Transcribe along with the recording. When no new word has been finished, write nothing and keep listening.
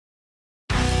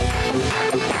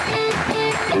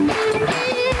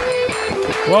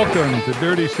Welcome to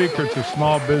Dirty Secrets of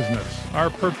Small Business. Our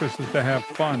purpose is to have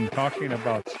fun talking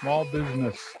about small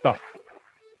business stuff.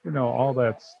 You know, all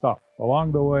that stuff.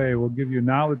 Along the way, we'll give you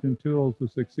knowledge and tools to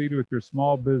succeed with your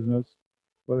small business,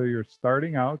 whether you're just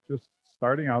starting out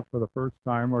for the first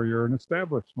time, or you're an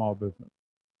established small business.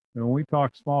 And when we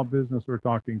talk small business, we're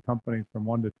talking companies from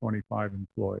 1 to 25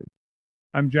 employees.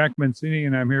 I'm Jack Mancini,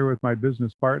 and I'm here with my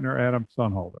business partner, Adam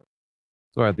Sunholder.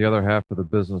 So at the other half of the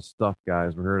business stuff,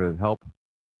 guys, we're here to help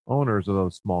owners of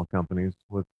those small companies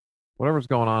with whatever's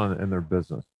going on in their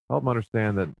business. Help them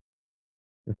understand that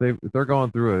if they're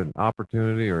going through an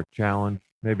opportunity or a challenge,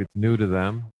 maybe it's new to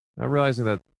them, not realizing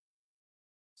that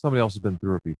somebody else has been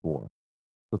through it before.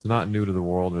 So it's not new to the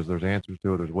world. There's answers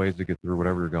to it. There's ways to get through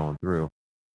whatever you're going through.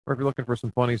 Or if you're looking for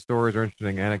some funny stories or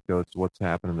interesting anecdotes of what's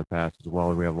happened in the past as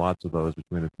well, we have lots of those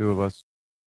between the two of us.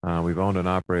 We've owned and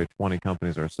operated 20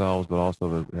 companies ourselves, but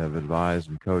also have advised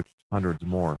and coached hundreds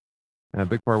more. And a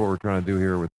big part of what we're trying to do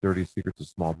here with Dirty Secrets of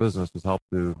Small Business is help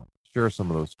to share some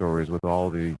of those stories with all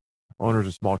the owners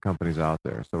of small companies out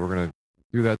there. So we're going to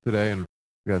do that today, and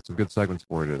we got some good segments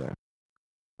for you today.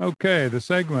 Okay, the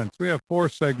segments. We have 4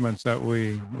 segments that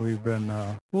we've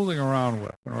been fooling around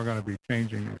with, and we're going to be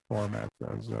changing these formats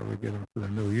as we get into the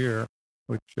new year,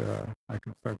 which I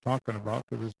can start talking about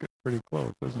because it's getting pretty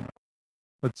close, isn't it?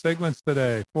 But segments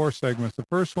today, 4 segments. The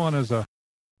first one is a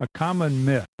common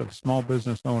myth of small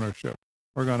business ownership.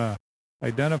 We're going to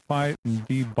identify it and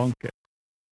debunk it.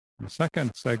 The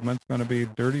second segment is going to be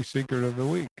Dirty Secret of the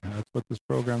Week. And that's what this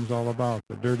program is all about,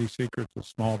 the dirty secrets of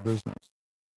small business.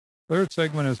 Third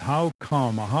segment is how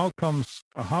come, a how come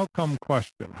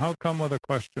question. How come with a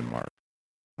question mark?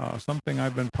 Something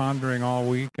I've been pondering all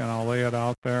week, and I'll lay it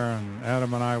out there, and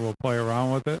Adam and I will play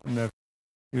around with it. And if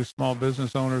you small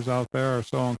business owners out there are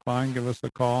so inclined, give us a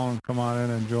call and come on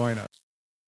in and join us.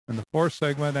 In the fourth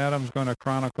segment, Adam's going to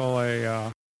chronicle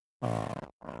a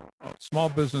small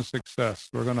business success.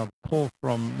 We're going to pull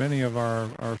from many of our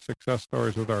success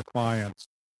stories with our clients,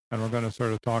 and we're going to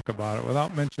sort of talk about it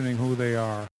without mentioning who they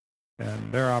are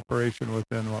and their operation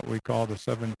within what we call the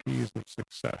 7 keys of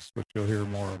success, which you'll hear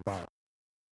more about.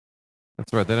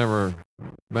 That's right. They never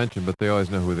mention, but they always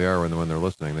know who they are when they're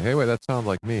listening. Hey, wait, that sounds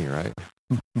like me, right?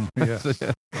 Yes.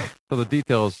 So the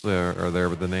details are there,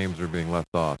 but the names are being left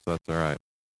off, so that's all right.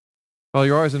 Well,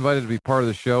 you're always invited to be part of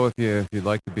the show if you'd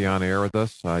like to be on air with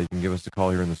us. You can give us a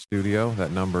call here in the studio.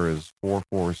 That number is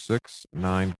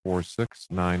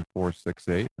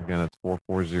 446-946-9468. Again, that's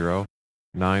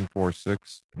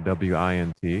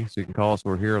 440-946-WINT. So you can call us.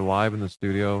 We're here live in the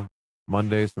studio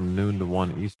Mondays from noon to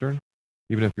 1 Eastern.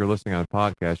 Even if you're listening on a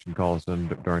podcast, you can call us in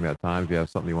during that time if you have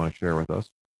something you want to share with us.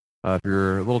 If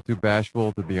you're a little too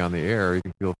bashful to be on the air, you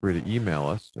can feel free to email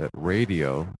us at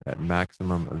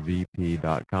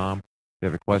radio@maximumvp.com. If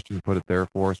you have a question, put it there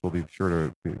for us. We'll be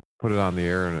sure to put it on the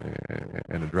air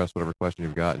and address whatever question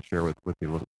you've got and share with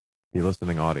the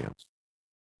listening audience.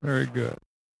 Very good.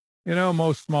 You know,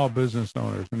 most small business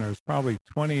owners, and there's probably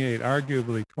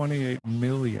arguably 28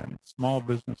 million small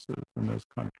businesses in this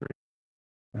country.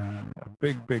 And a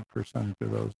big percentage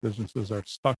of those businesses are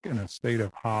stuck in a state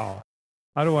of how.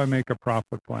 How do I make a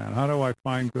profit plan? How do I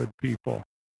find good people?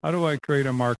 How do I create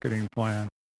a marketing plan?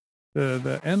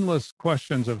 The endless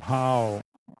questions of how,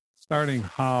 starting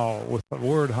how with the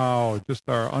word how, just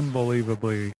are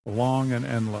unbelievably long and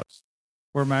endless.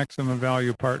 We're Maximum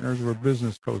Value Partners. We're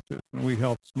business coaches, and we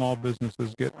help small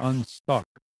businesses get unstuck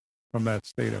from that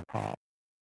state of how.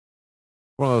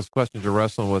 One of those questions you're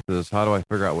wrestling with is, how do I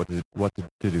figure out what to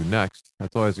do next?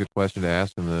 That's always a good question to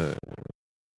ask, and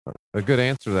a good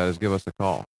answer to that is give us a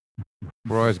call.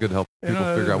 We're always good to help people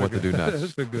figure out what to do next.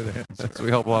 That's a good answer. So we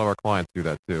help a lot of our clients do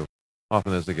that too,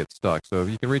 often as they get stuck. So if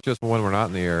you can reach us when we're not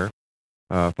in the air,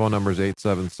 phone number is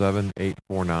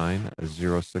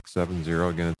 877-849-0670.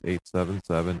 Again, it's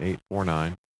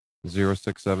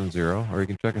 877-849-0670. Or you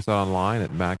can check us out online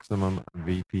at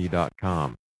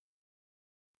MaximumVP.com.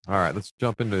 All right, let's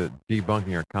jump into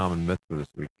debunking our common myth for this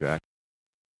week, Jack.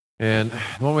 And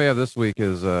the one we have this week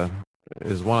is one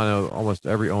I know almost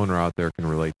every owner out there can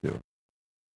relate to.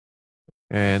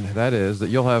 And that is that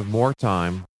you'll have more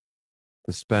time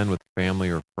to spend with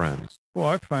family or friends. Well,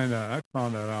 I found that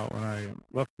out when I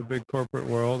left the big corporate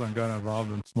world and got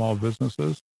involved in small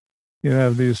businesses. You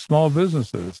have these small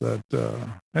businesses that,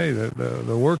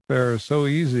 the work there is so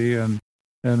easy and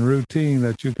routine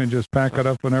that you can just pack it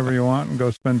up whenever you want and go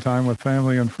spend time with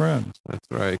family and friends. That's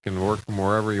right. You can work from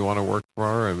wherever you want to work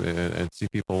for and see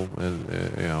people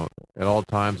at all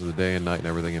times of the day and night and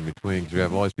everything in between. Because you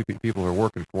have all these people who are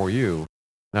working for you,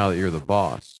 now that you're the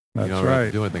boss. That's you don't right. have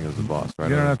to do anything as the boss, right?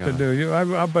 You don't have to do you.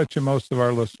 I bet you most of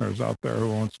our listeners out there who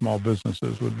own small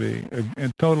businesses would be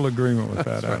in total agreement with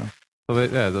that, right. Adam.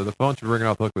 So the phone should ring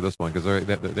off the hook with this one because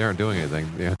they aren't doing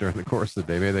anything during the course of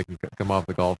the day. Maybe they can come off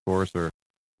the golf course or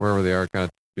wherever they are, kind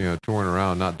of touring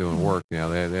around, not doing work. They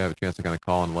have a chance to kind of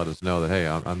call and let us know that, hey,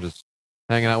 I'm just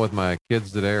hanging out with my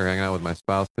kids today, or hanging out with my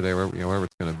spouse today, wherever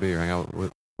it's going to be, or hang out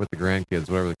with the grandkids,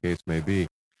 whatever the case may be.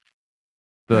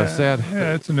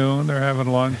 It's noon. They're having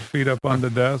lunch, feet up on the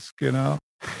desk.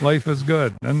 Life is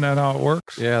good. Isn't that how it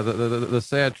works? Yeah. The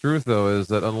sad truth though is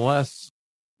that unless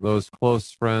those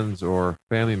close friends or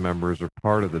family members are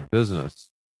part of the business,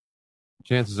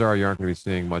 chances are you aren't going to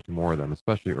be seeing much more of them,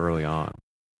 especially early on.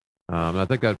 And I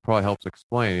think that probably helps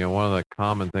explain. One of the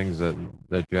common things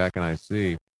that Jack and I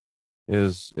see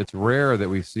is it's rare that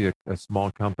we see a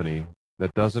small company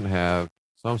that doesn't have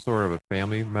some sort of a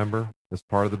family member as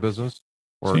part of the business,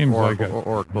 or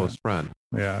a close friend.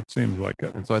 Yeah, it seems like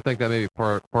it. And so I think that may be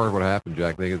part of what happened,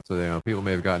 Jack. People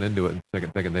may have gotten into it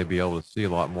and thinking they'd be able to see a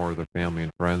lot more of their family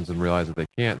and friends, and realize that they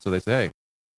can't. So they say, "Hey,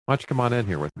 why don't you come on in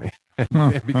here with me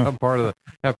and become part of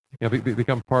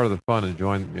become part of the fun and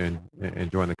join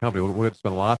the company." We'd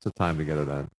spend lots of time together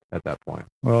then at that point.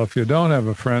 Well, if you don't have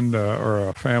a friend or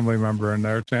a family member in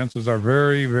there, chances are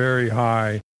very, very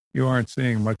high you aren't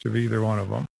seeing much of either one of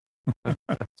them.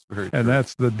 That's very true. And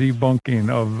that's the debunking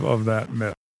of that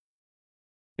myth.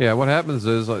 Yeah, what happens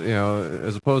is,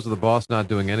 as opposed to the boss not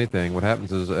doing anything, what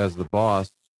happens is, as the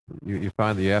boss, you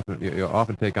find that you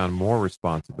often take on more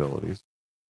responsibilities,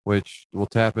 which will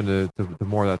tap into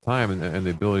more of that time and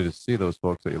the ability to see those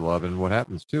folks that you love. And what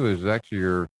happens too is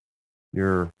actually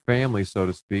your family, so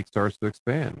to speak, starts to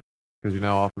expand, because you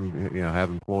now often have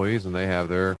employees and they have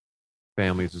their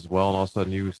families as well, and all of a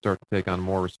sudden you start to take on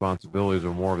more responsibilities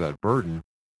or more of that burden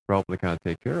for helping to kind of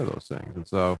take care of those things. And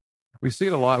so we see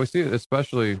it a lot. We see it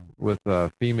especially with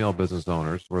female business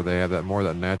owners, where they have that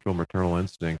natural maternal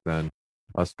instinct than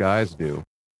us guys do,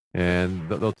 and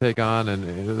they'll take on,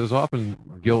 and there's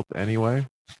often guilt anyway.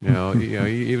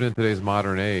 Even in today's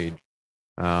modern age,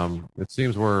 it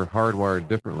seems we're hardwired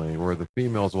differently, where the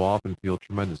females will often feel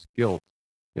tremendous guilt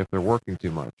if they're working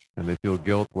too much, and they feel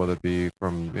guilt, whether it be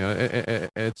from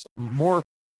it's more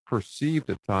perceived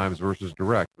at times versus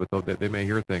direct, but they may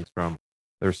hear things from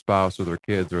their spouse or their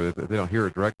kids, or if they don't hear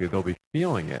it directly, they'll be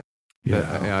feeling it.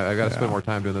 I got to spend more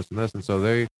time doing this and this, and so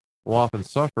they will often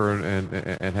suffer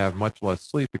and have much less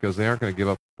sleep because they aren't going to give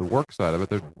up the work side of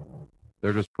it.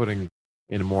 They're just putting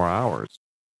in more hours,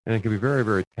 and it can be very,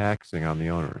 very taxing on the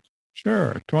owners.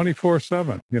 Sure,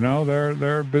 24/7.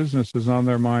 Their business is on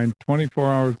their mind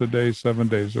 24 hours a day, 7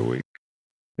 days a week.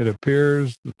 It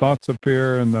appears, the thoughts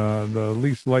appear in the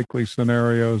least likely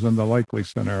scenarios and the likely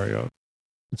scenarios.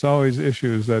 It's always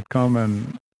issues that come,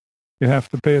 and you have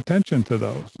to pay attention to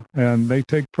those, and they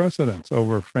take precedence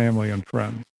over family and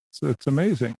friends. It's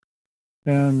amazing,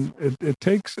 and it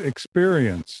takes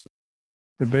experience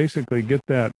to basically get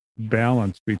that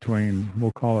balance between,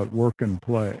 we'll call it, work and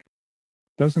play.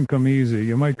 Doesn't come easy.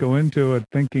 You might go into it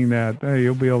thinking that, hey,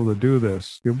 you'll be able to do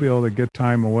this. You'll be able to get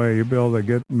time away. You'll be able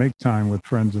to make time with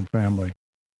friends and family.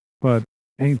 But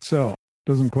ain't so.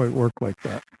 Doesn't quite work like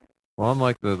that. Well,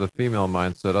 unlike the female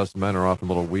mindset, us men are often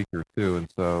a little weaker too. And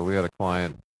so we had a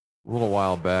client a little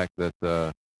while back that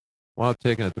wound up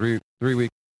taking a three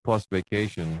week plus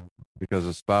vacation because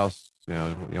the spouse,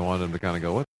 wanted him to kind of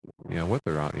go with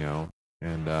her,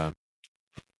 and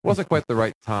it wasn't quite the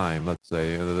right time, let's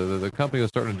say. The company was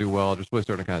starting to do well, just really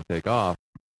starting to kind of take off.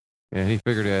 And he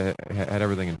figured he had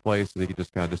everything in place so he could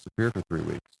just kind of disappear for 3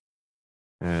 weeks.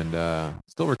 And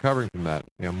still recovering from that,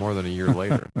 more than a year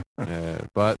later.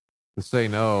 But to say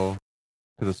no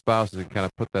to the spouse and kind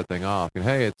of put that thing off. And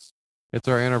hey, it's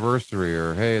our anniversary,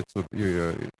 or hey,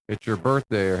 it's your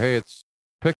birthday, or hey, it's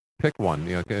pick one,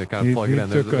 kind of plug it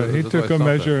in. He took a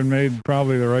measure and made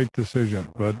probably the right decision,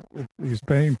 but he's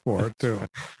paying for it too.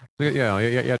 So, you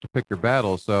have to pick your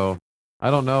battles. So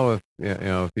I don't know if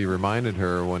if he reminded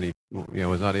her when he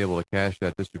was not able to cash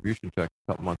that distribution check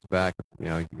a couple months back.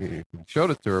 He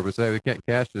showed it to her, but said, we can't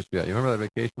cash this yet. You remember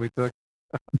that vacation we took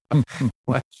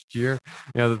last year?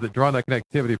 The drawing that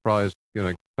connectivity probably is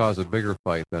going to cause a bigger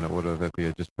fight than it would have if he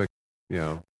had just picked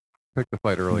the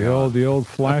fight early on. The old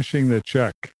flashing the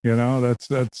check,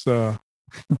 that's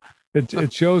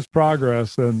it shows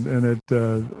progress, and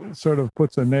it sort of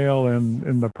puts a nail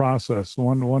in the process,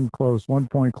 one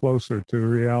point closer to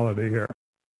reality here.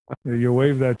 You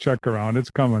wave that check around, it's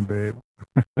coming, babe.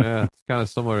 Yeah, it's kind of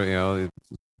similar,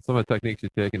 some of the techniques you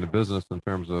take into business in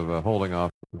terms of holding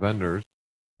off vendors.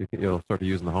 You'll start to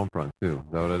use in the home front too.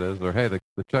 Is that what it is? Or hey, the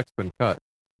check's been cut.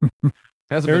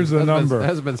 Here's the number.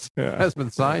 Hasn't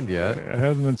been signed yet. It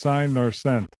hasn't been signed nor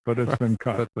sent, but it's been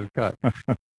cut. It's been cut.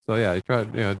 So yeah, you try to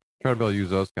be able to use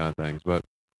those kind of things. But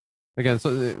again,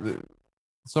 so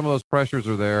some of those pressures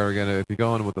are there. Again, if you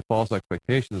go in with the false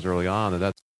expectations early on,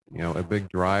 that's a big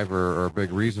driver or a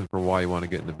big reason for why you want to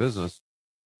get into business.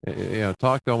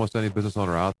 Talk to almost any business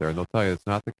owner out there, and they'll tell you it's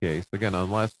not the case. Again,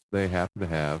 unless they happen to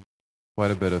have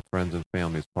quite a bit of friends and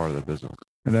family as part of the business.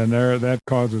 And then that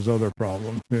causes other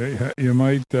problems. You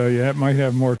might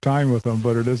have more time with them,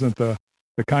 but it isn't the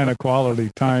kind of quality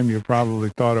time you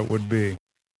probably thought it would be.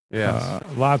 Yes.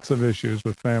 Lots of issues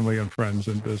with family and friends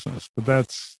in business, but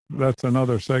that's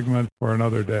another segment for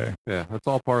another day. Yeah, that's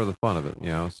all part of the fun of it,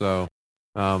 So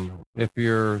if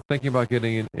you're thinking about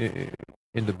getting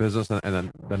into business, and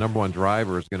then the number one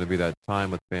driver is going to be that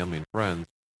time with family and friends,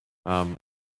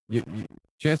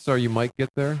 chances are you might get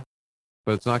there,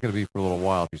 but it's not going to be for a little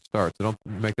while if you start. So don't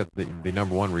make that the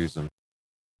number one reason.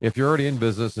 If you're already in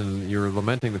business and you're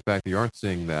lamenting the fact that you aren't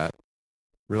seeing that,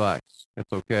 relax.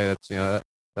 It's okay.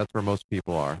 That's where most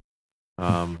people are.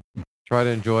 Try to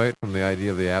enjoy it from the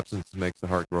idea of the absence makes the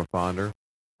heart grow fonder.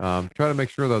 Try to make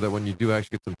sure, though, that when you do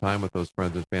actually get some time with those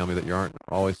friends and family, that you aren't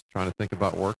always trying to think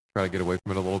about work. Try to get away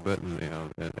from it a little bit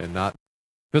and not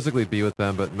physically be with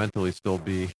them, but mentally still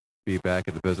be back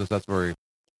at the business. That's very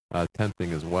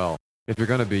tempting as well. If you're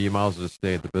going to be, you might as well just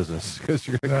stay at the business because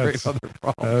you're going to create other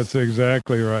problems. That's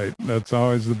exactly right. That's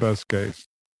always the best case.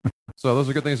 So those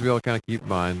are good things to be able to kind of keep in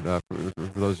mind for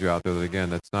those of you out there that,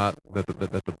 again, that's not that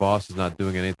the boss is not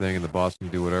doing anything and the boss can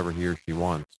do whatever he or she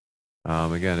wants.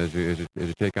 Again, as you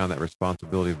take on that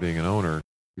responsibility of being an owner,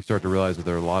 you start to realize that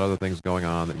there are a lot of other things going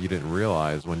on that you didn't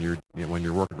realize when you're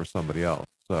working for somebody else.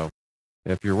 So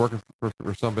if you're working for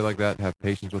somebody like that, have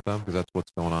patience with them because that's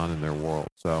what's going on in their world.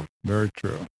 So very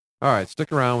true. All right,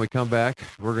 stick around. When we come back,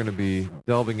 we're going to be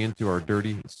delving into our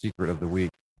dirty secret of the week.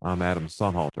 I'm Adam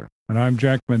Sunhalter. And I'm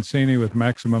Jack Mancini with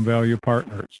Maximum Value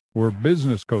Partners. We're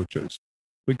business coaches.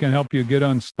 We can help you get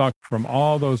unstuck from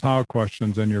all those how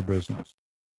questions in your business.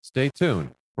 Stay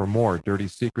tuned for more Dirty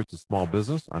Secrets of Small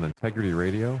Business on Integrity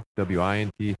Radio,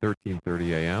 WINT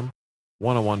 1330 AM,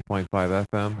 101.5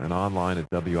 FM, and online at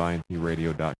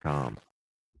wintradio.com.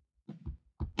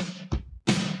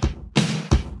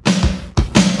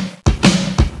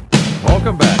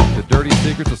 Welcome back to Dirty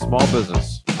Secrets of Small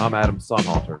Business. I'm Adam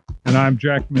Sunhalter. And I'm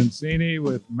Jack Mancini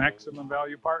with Maximum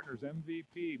Value Partners,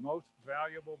 MVP, Most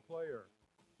Valuable Player.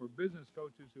 We're business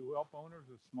coaches who help owners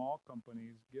of small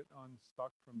companies get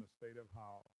unstuck from the state of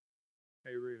how.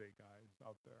 Hey, really, guys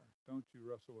out there, don't you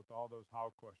wrestle with all those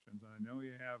how questions? And I know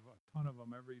you have a ton of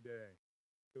them every day.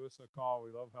 Give us a call.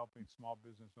 We love helping small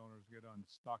business owners get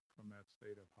unstuck from that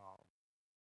state of how.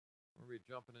 We're going to be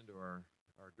jumping into our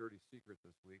dirty secret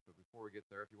this week, but before we get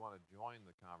there, if you want to join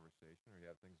the conversation or you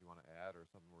have things you want to add or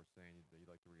something we're saying that you'd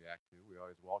like to react to, we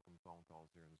always welcome phone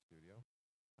calls here in the studio.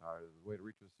 The way to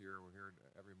reach us here, we're here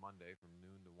every Monday from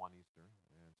noon to 1 Eastern,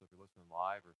 and so if you're listening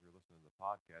live or if you're listening to the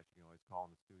podcast, you can always call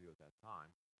in the studio at that time.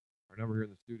 Our number here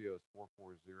in the studio is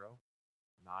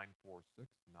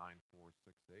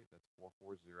 440-946-9468. That's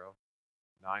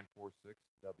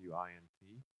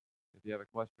 440-946-WINT. If you have a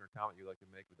question or comment you'd like to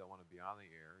make but don't want to be on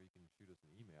the air, you can shoot us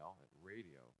an email at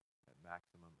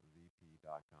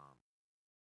radio@maximumvp.com.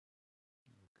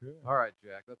 Okay. All right,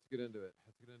 Jack, let's get into it.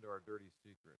 Let's get into our dirty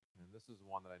secret. And this is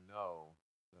one that I know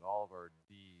that all of our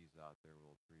D's out there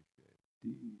will appreciate.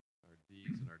 Our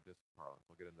D's and our disc parlance.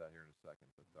 We'll get into that here in a second.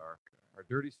 But our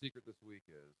dirty secret this week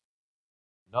is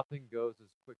nothing goes as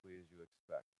quickly as you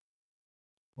expect.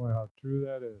 Boy, how true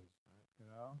that is.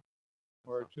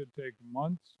 Where it should take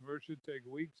months, where it should take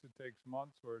weeks, it takes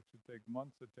months. Where it should take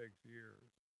months, it takes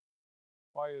years.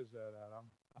 Why is that,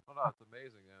 Adam? I don't know. It's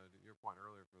amazing. To your point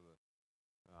earlier, for the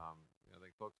I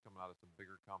think folks coming out of some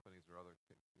bigger companies or other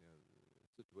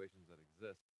situations that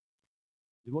exist.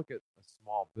 You look at a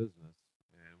small business,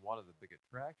 and one of the big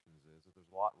attractions is that there's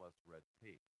a lot less red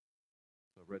tape.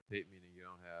 So red tape meaning you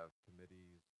don't have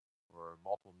committees or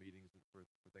multiple meetings for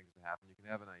things to happen. You can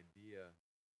have an idea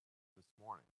this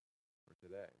morning or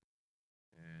today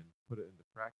and put it into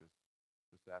practice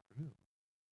this afternoon.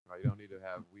 Right? You don't need to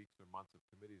have weeks or months of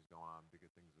committees going on to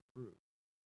get things approved.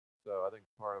 So I think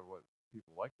part of what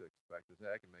people like to expect is,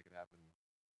 hey, I can make it happen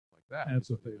like that.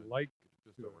 That's what they like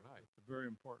just overnight. It's a very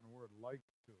important word, like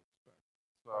to expect.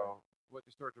 So what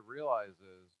you start to realize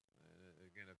is,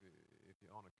 again, if you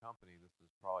own a company, this is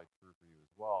probably true for you as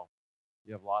well.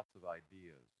 You have lots of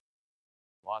ideas,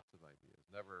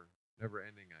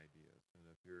 never-ending ideas. And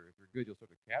if you're good, you'll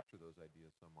start to capture those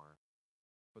ideas somewhere.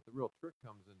 But the real trick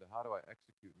comes into how do I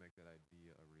execute and make that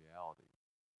idea a reality,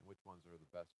 and which ones are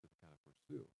the best to kind of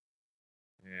pursue.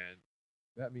 And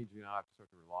that means you now have to start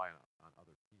to rely on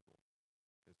other people.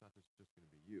 It's not just going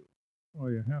to be you. Well,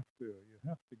 you have to. You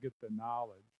have to get the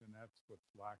knowledge, and that's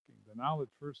what's lacking. The knowledge,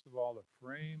 first of all, to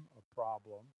frame a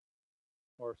problem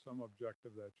or some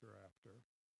objective that you're after.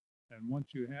 And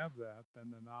once you have that,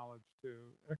 then the knowledge to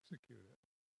execute it.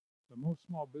 So most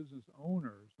small business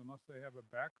owners, unless they have a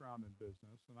background in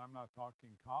business, and I'm not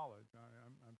talking college,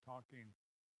 I'm talking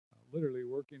literally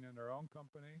working in their own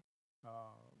company,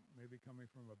 maybe coming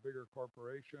from a bigger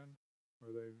corporation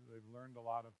where they've learned a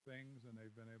lot of things and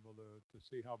they've been able to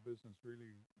see how business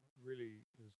really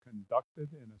is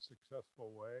conducted in a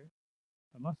successful way.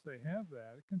 Unless they have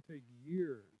that, it can take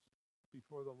years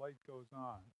before the light goes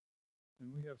on.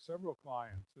 And we have several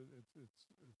clients.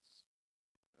 It's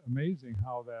amazing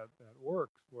how that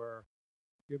works. Where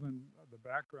given the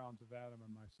backgrounds of Adam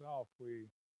and myself, we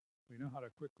know how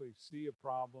to quickly see a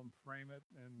problem, frame it,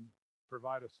 and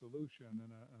provide a solution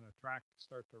and a track to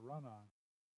start to run on.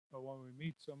 But when we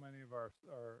meet so many of our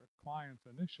clients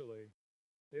initially,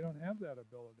 they don't have that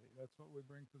ability. That's what we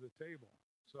bring to the table.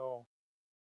 So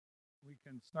we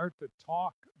can start to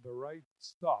talk the right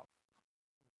stuff,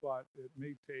 but it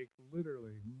may take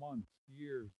literally months,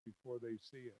 years before they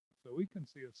see it. So we can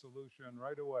see a solution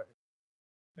right away.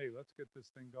 Hey, let's get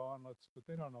this thing going. But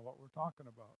they don't know what we're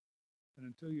talking about. And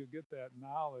until you get that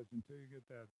knowledge, until you get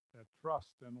that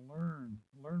trust and learn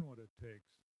what it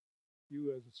takes,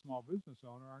 you as a small business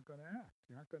owner aren't going to act.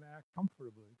 You aren't going to act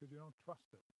comfortably because you don't trust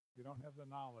it. You don't have the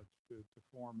knowledge to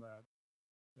form that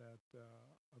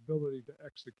ability to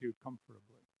execute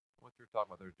comfortably. What you're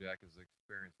talking about there, Jack, is the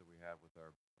experience that we have with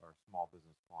our small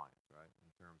business clients, right?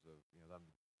 In terms of them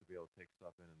to be able to take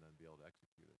stuff in and then be able to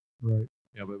execute it. Right.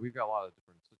 But we've got a lot of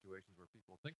different situations where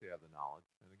people think they have the knowledge,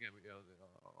 and again,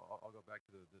 I'll go back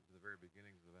to the very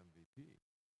beginnings of MVP.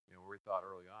 Where we thought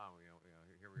early on,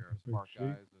 here we are, smart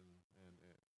guys, and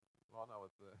well, no,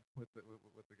 with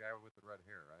the guy with the red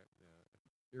hair, right?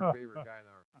 Your favorite guy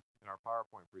in our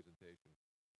PowerPoint presentation.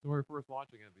 So when we were first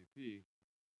launching MVP,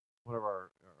 one of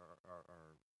our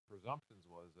presumptions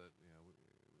was that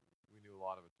we knew a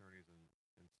lot of attorneys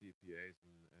and CPAs,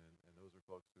 and those are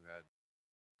folks who had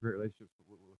great relationships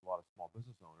with a lot of small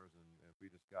business owners, and if we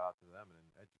just got to them and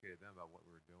educated them about what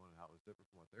we were doing and how it was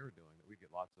different from what they were doing, that we'd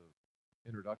get lots of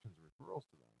introductions and referrals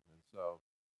to them. And so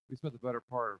we spent the better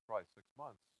part of probably 6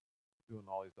 months doing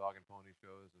all these dog and pony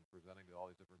shows and presenting to all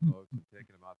these different folks and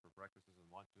taking them out for breakfasts and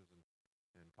lunches and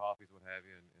coffees, what have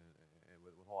you, and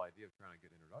with the whole idea of trying to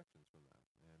get introductions from them.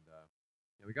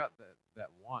 And we got that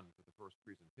one for the first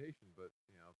presentation, but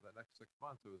for that next 6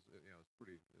 months, it was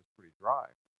pretty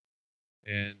dry.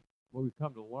 And what we've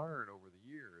come to learn over the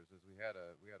years is we had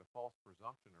a false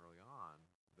presumption early on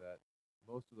that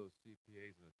most of those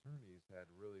CPAs and attorneys had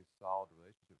really solid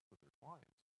relationships with their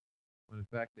clients, when in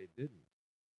fact they didn't,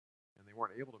 and they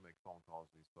weren't able to make phone calls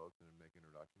to these folks and make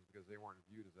introductions because they weren't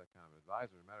viewed as that kind of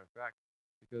advisor. As a matter of fact,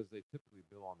 because they typically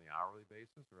bill on the hourly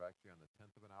basis or actually on the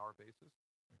 10th of an hour basis.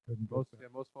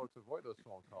 Most folks avoid those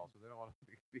phone calls, so they don't want to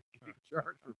be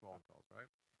charged for phone calls, right?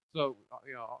 So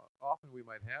often we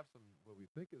might have some what we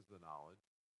think is the knowledge,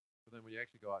 but then when you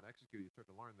actually go out and execute, you start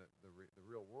to learn that the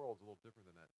real world is a little different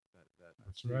than that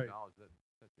right. knowledge that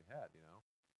you had,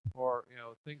 or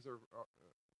things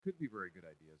could be very good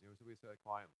ideas. So we had a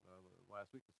client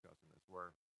last week discussing this,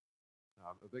 where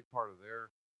a big part of their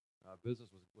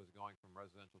business was going from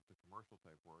residential to commercial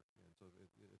type work, and so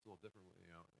it's a little different,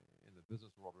 in the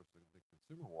business world versus the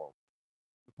consumer world.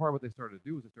 The part of what they started to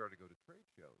do is they started to go to trade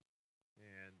shows.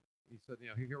 And he said,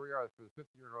 here we are for the 5th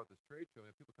year in a row at this trade show,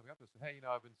 and people coming up to us and say, hey,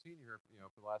 I've been seeing you here,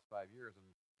 for the last 5 years, and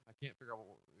I can't figure out,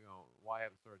 why I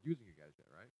haven't started using you guys yet,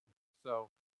 right? So,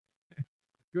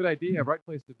 good idea, right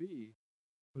place to be,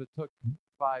 but it took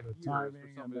 5 years for somebody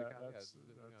to kind of say,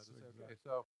 okay,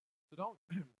 so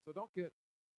don't get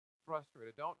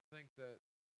frustrated. Don't think that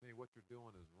what you're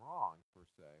doing is wrong per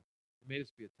se. It may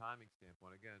just be a timing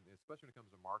standpoint. Again, especially when it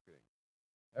comes to marketing,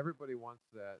 everybody wants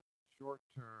that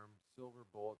short-term silver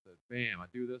bullet that bam, I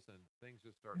do this and things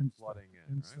just start flooding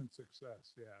in. Instant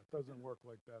success. Yeah, it doesn't work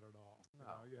like that at all.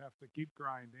 No. You have to keep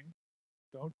grinding.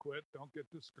 Don't quit. Don't get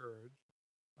discouraged.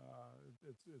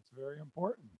 It's very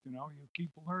important. You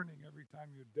keep learning every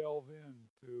time you delve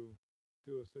into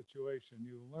a situation.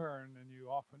 You learn, and you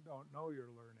often don't know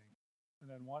you're learning. And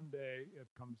then one day it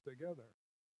comes together,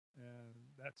 and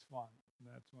that's fun. And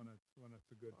that's when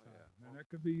it's a good time. Yeah. Well, and it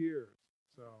could be years.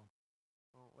 So.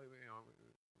 Well,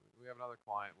 we have another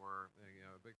client where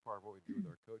a big part of what we do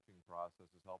with our coaching process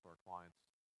is help our clients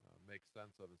make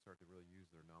sense of and start to really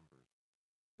use their numbers.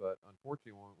 But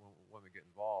unfortunately, when we get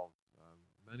involved,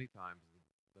 many times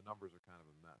the numbers are kind of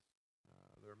a mess.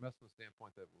 They're a mess from the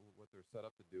standpoint that what they're set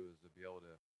up to do is to be able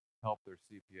to help their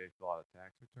CPA fill out a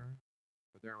tax return,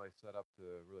 but they're really set up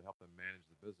to really help them manage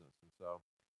the business. And so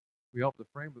we helped to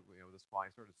frame it, this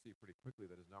client started to see pretty quickly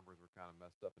that his numbers were kind of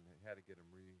messed up and had to get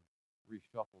them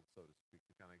reshuffled, so to speak,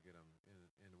 to kind of get them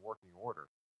in working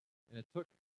order. And it took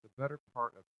the better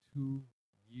part of 2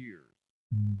 years,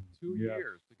 2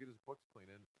 years to get his books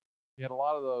clean. And he had a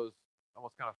lot of those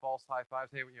almost kind of false high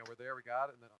fives. Hey, we're there, we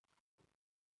got it. And then,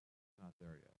 not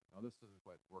there yet. No, this isn't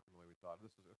quite working the way we thought.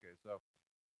 This is okay. So,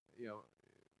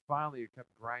 finally it kept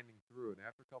grinding through. And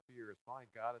after a couple of years, finally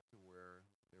got it to where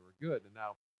they were good. And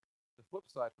now, the flip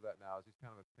side for that now is he's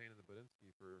kind of a pain in the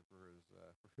Budinsky for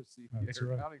his CPA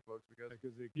accounting folks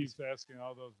because he keeps asking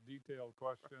all those detailed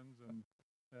questions and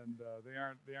they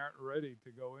aren't ready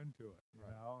to go into it,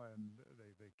 and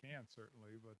they can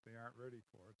certainly, but they aren't ready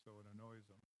for it, so it annoys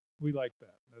them. We like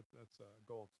that. That's a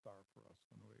gold star for us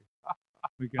when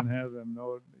we can have them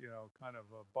know, kind of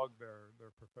bug their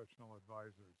professional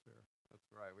advisors here. That's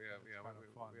right. We have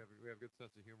a good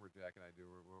sense of humor, Jack and I do,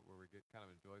 where we get kind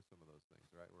of enjoy some of those things,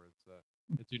 right? Where it's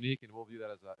unique, and we'll view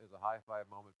that as a high five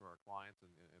moment for our clients,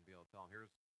 and be able to tell them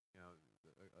here's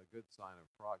a good sign of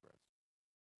progress.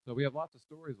 So we have lots of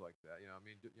stories like that.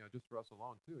 Just for us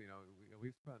alone too.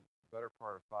 We've spent the better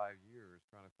part of 5 years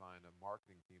trying to find a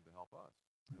marketing team to help us.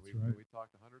 We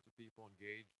talked to hundreds of people,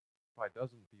 engaged probably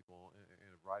dozens of people in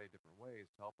a variety of different ways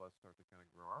to help us start to kind of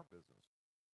grow our business.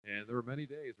 And there were many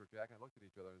days where Jack and I looked at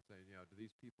each other and saying, do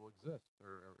these people exist,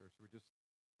 or should we just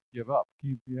give up?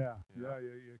 You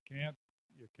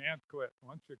can't quit.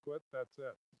 Once you quit, that's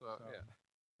it. So yeah,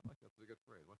 I like that's a good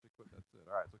phrase. Once you quit, that's it.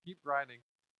 All right, so keep grinding.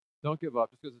 Don't give up.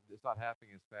 Just because it's not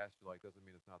happening as fast as you like doesn't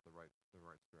mean it's not the right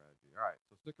strategy. All right,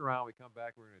 so stick around. We come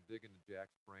back. We're going to dig into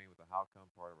Jack's brain with the how come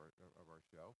part of our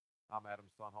show. I'm Adam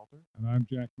Sonnhalter. And I'm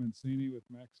Jack Mancini with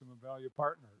Maximum Value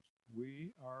Partners.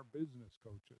 We are business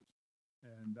coaches.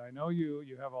 And I know you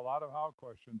have a lot of how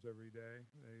questions every day.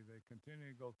 They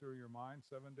continue to go through your mind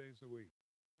 7 days a week.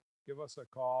 Give us a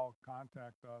call,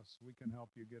 contact us. We can help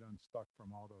you get unstuck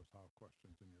from all those how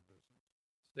questions in your business.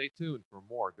 Stay tuned for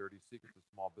more Dirty Secrets of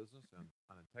Small Business on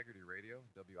Integrity Radio,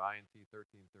 WINT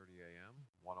 1330 AM,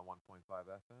 101.5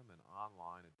 FM, and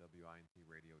online at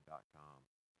WINTradio.com.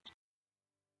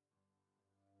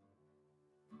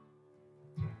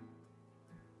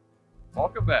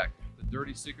 Welcome back to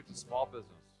Dirty Secrets of Small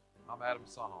Business. I'm Adam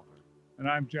Sonnhalter. And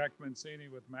I'm Jack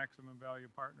Mancini with Maximum Value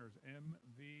Partners,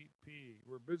 MVP.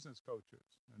 We're business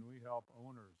coaches, and we help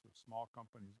owners of small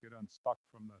companies get unstuck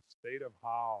from the state of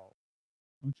how.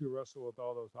 Don't you wrestle with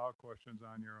all those how questions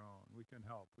on your own. We can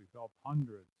help. We've helped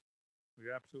hundreds. We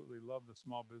absolutely love the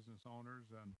small business owners,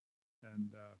 and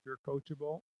if you're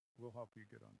coachable, we'll help you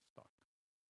get unstuck.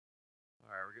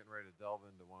 All right, we're getting ready to delve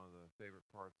into one of the favorite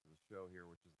parts of the show here,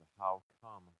 which is the how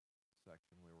come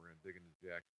section, where we're going to dig into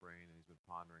Jack's brain, and he's been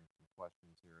pondering some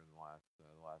questions here in the last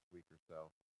week or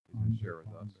so. He's going to share with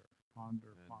us.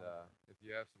 Ponder. If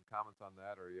you have some comments on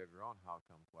that, or you have your own how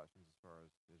come questions, as far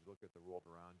as you look at the world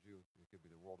around you, it could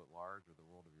be the world at large or the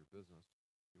world of your business.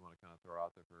 You want to kind of throw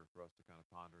out there for us to kind of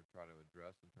ponder and try to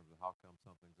address in terms of how come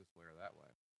something's this way or that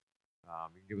way.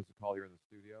 You can give us a call here in the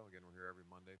studio. Again, we're here every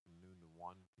Monday from noon to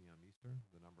 1 p.m. Eastern.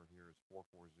 The number here is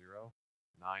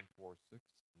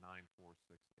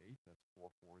 440-946-9468. That's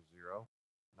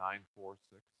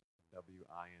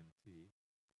 440-946-WINT.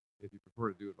 If you prefer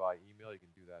to do it by email, you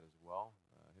can do that as well.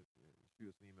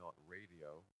 Shoot us an email at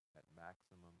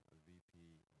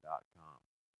radio@maximumvp.com.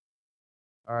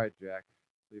 All right, Jack.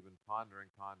 So you've been pondering.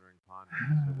 So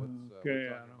what's on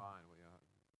your mind?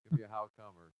 Give me a how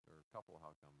come or a couple of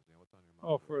how comes. What's on your mind?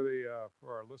 Oh,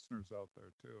 for our listeners out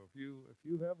there too. If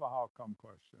you have a how come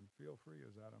question, feel free,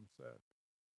 as Adam said.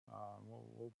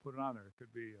 We'll put it on there. It could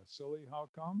be a silly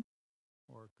how come,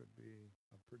 or it could be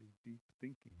a pretty deep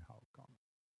thinking how come.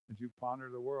 As you ponder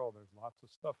the world, there's lots of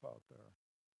stuff out there,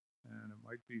 and it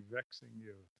might be vexing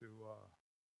you to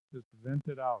just vent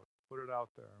it out, put it out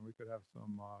there, and we could have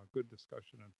some good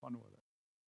discussion and fun with it.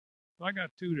 So I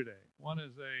got two today. One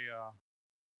is a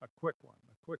quick one,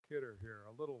 a quick hitter here,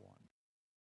 a little one.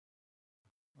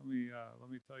 Let me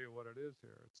tell you what it is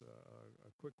here. It's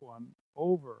a quick one.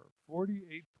 Over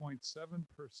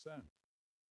 48.7%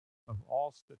 of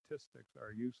all statistics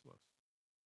are useless.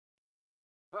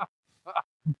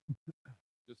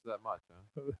 Just that much, huh?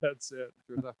 That's it.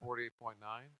 Sure, is that 48.9?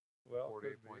 Well,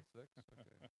 48.6?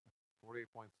 Okay.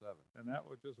 48.7. And that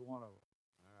was just one of them.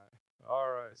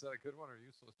 All right. Is that a good one or a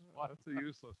useless one? That's a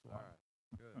useless one. All right.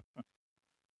 Good.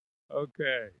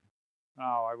 Okay.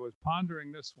 Now, I was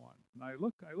pondering this one, and I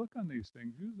look on these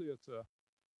things. Usually it's a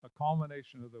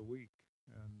culmination of the week,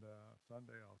 and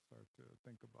Sunday, I'll start to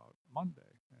think about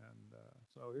Monday. And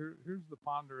so here's the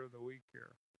ponder of the week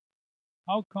here.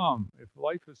 How come, if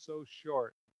life is so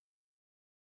short,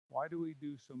 why do we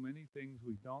do so many things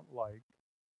we don't like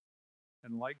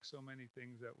and like so many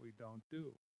things that we don't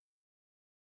do?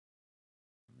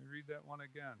 Let me read that one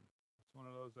again. It's one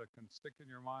of those that can stick in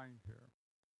your mind here.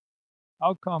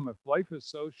 How come, if life is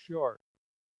so short,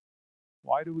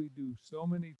 why do we do so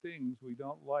many things we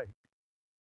don't like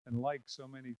and like so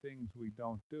many things we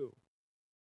don't do?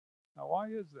 Now, why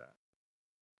is that?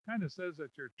 Kind of says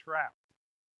that you're trapped.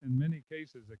 In many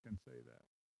cases, it can say that.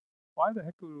 Why the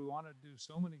heck would we want to do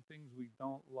so many things we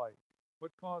don't like?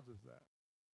 What causes that?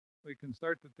 We can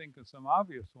start to think of some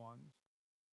obvious ones,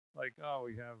 like, oh,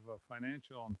 we have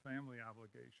financial and family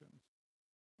obligations.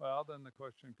 Well, then the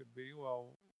question could be,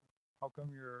 well, how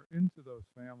come you're into those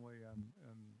family and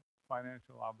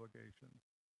financial obligations?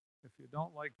 If you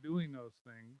don't like doing those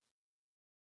things,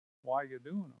 why are you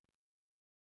doing them?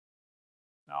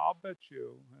 Now, I'll bet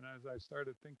you, and as I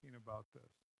started thinking about this,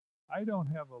 I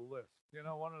don't have a list. You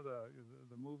know, one of the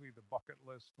movie, The Bucket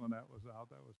List, when that was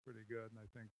out, that was pretty good, and I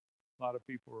think a lot of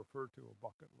people refer to a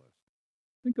bucket list.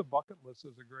 I think a bucket list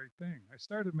is a great thing. I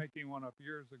started making one up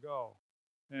years ago,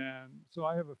 and so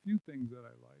I have a few things that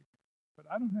I like, but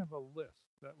I don't have a list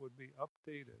that would be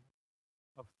updated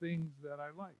of things that I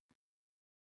like,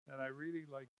 that I really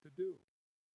like to do.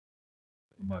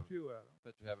 How about you, Adam?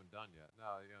 That you haven't done yet.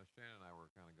 No, Shannon and I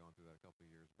were kind of going through that a couple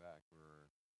of years back. We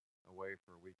were away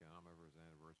for a weekend. I don't remember it was an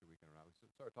anniversary weekend or not. We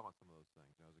started talking about some of those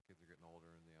things. As the kids are getting older,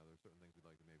 and there's certain things we'd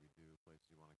like to maybe do, places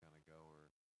you want to kind of go or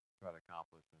try to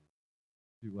accomplish, and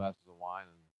a few glasses of wine,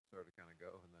 and started to kind of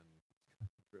go, and then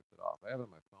drifted off. I have it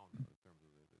on my phone though, in terms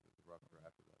of the rough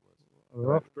draft of that list. A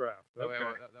rough draft. That Okay.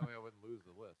 way I wouldn't lose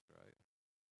the list, right?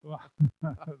 Well,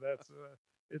 that's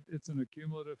it's an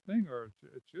accumulative thing, or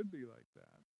it should be like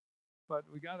that. But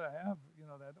we got to have,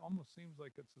 that almost seems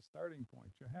like it's a starting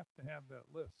point. You have to have that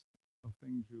list of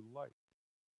things you like.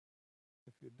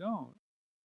 If you don't,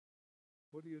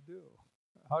 what do you do?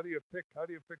 How do you pick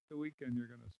the weekend you're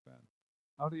going to spend?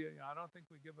 I don't think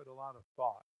we give it a lot of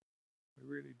thought. We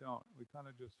really don't. We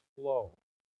kind of just flow.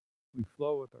 We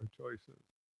flow with our choices.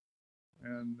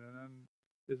 And then,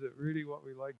 is it really what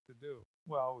we like to do?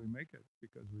 Well, we make it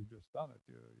because we've just done it.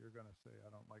 You're going to say, I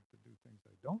don't like to do things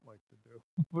I don't like to do.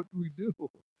 But we do.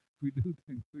 We do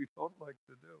things we don't like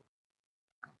to do.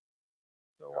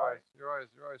 So you're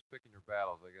always picking your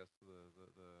battles. I guess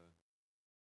the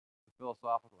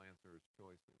philosophical answer is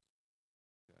choices.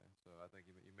 Okay, so I think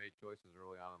you made choices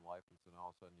early on in life, and so now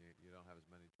all of a sudden you don't have as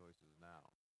many choices now.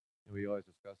 And we always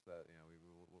discuss that.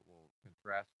 We'll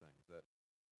contrast things that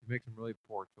you make some really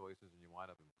poor choices and you wind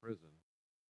up in prison.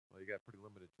 Well, you got pretty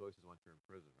limited choices once you're in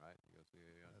prison, right?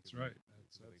 That's right.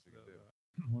 That's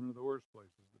one of the worst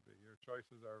places to be. Your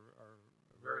choices are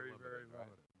very limited. Right?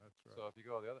 That's right. So if you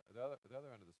go the other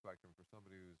end of the spectrum, for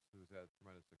somebody who's had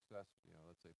tremendous success,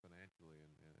 let's say financially,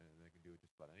 and they can do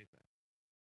just about anything.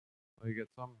 Well, you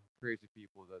get some crazy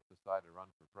people that decide to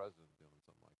run for president doing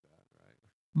something like that, right?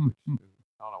 Which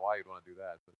I don't know why you'd want to do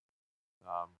that, but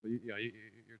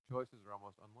your choices are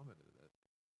almost unlimited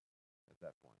at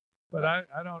that point. But I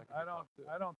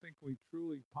don't think we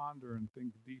truly ponder and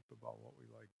think deep about what we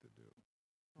like to do.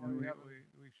 And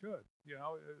we should.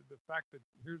 The fact that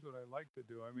here's what I like to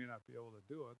do, I may not be able to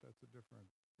do it. That's a different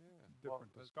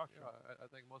discussion. I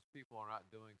think most people are not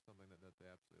doing something that they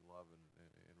absolutely love and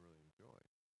really enjoy.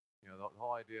 The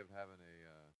whole idea of having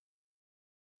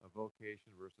a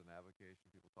vocation versus an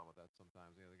avocation, people talk about that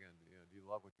sometimes. Again, do you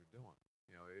love what you're doing?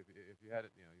 If you had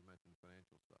it, you mentioned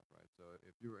financial stuff, right? So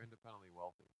if you were independently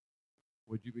wealthy,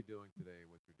 would you be doing today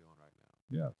what you're doing right now?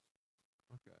 Yes.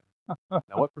 Okay.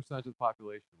 Now, what percentage of the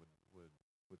population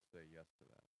would say yes to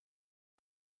that?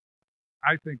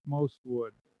 I think most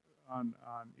would, on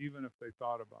even if they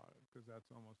thought about it, because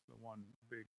that's almost the one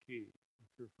big key. If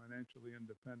you're financially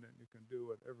independent, you can do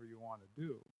whatever you want to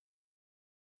do.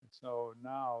 And so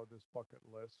now this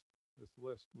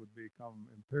list would become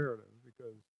imperative,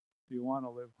 because do you want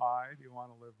to live high? Do you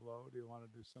want to live low? Do you want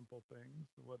to do simple things?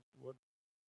 What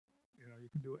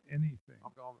you can do anything. I'm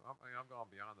going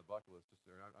beyond the bucket list.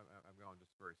 I'm going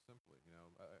just very simply.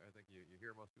 I think you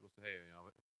hear most people say, hey,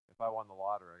 if I won the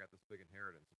lottery, I got this big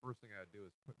inheritance. The first thing I'd do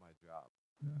is quit my job.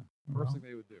 Yeah. First thing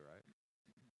they would do, right?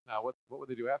 Now, what would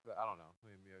they do after that? I don't know. I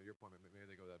mean, your point, maybe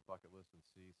they go to that bucket list and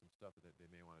see some stuff that they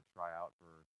may want to try out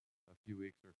for a few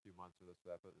weeks or a few months or this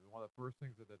or that. But one of the first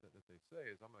things that they say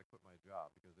is, I'm going to quit my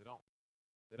job, because they don't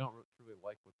truly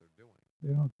like what they're doing.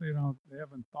 They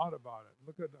haven't thought about it.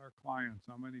 Look at our clients.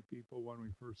 How many people, when we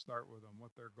first start with them,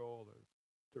 what their goal is?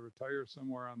 To retire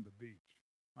somewhere on the beach.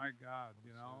 My God,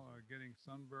 getting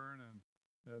sunburn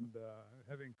and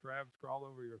having crabs crawl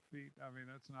over your feet. I mean,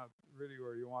 that's not really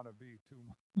where you want to be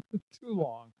too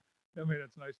long. I mean,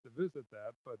 it's nice to visit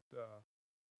that, but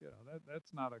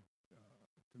that's not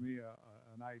to me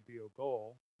an ideal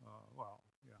goal. Well,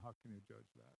 how can you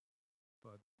judge that?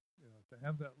 But to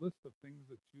have that list of things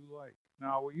that you like.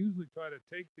 Now, we usually try to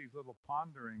take these little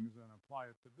ponderings and apply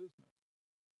it to business.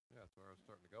 Yeah, that's where I was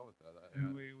starting to go with that.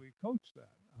 And we coach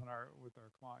that with our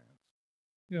clients.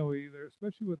 Either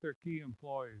especially with their key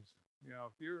employees.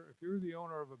 If you're the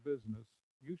owner of a business,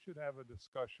 you should have a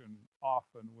discussion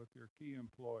often with your key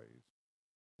employees,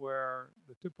 where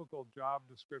the typical job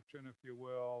description, if you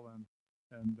will, and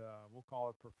we'll call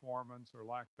it performance or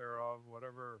lack thereof,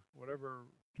 whatever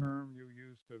term you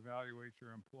use to evaluate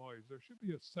your employees, there should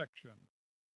be a section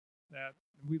that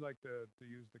we like to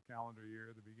use the calendar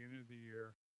year, the beginning of the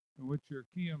year, in which your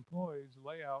key employees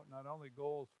lay out not only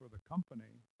goals for the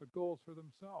company, but goals for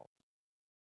themselves.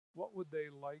 What would they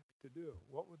like to do?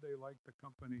 What would they like the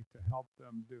company to help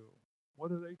them do?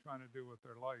 What are they trying to do with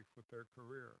their life, with their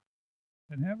career?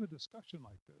 And have a discussion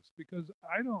like this, because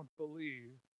I don't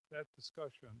believe that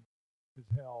discussion is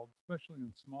held, especially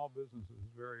in small businesses,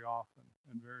 very often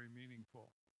and very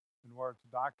meaningful, and where it's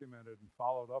documented and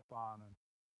followed up on. And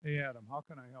hey, Adam, how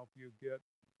can I help you get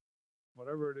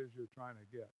whatever it is you're trying to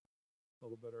get? A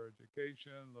little better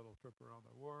education, a little trip around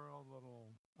the world,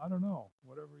 I don't know,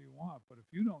 whatever you want. But if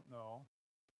you don't know,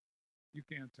 you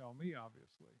can't tell me,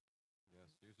 obviously.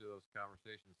 Yes, usually those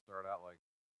conversations start out like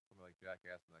somebody like Jack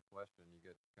asking that question. You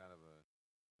get kind of a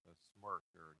smirk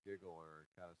or a giggle or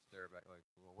kind of stare back like,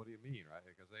 well, what do you mean, right?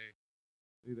 Because they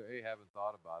either A, haven't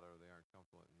thought about it, or they aren't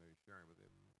comfortable in maybe sharing, but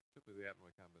typically they haven't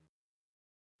really kind of been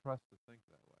pressed to think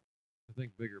that way, to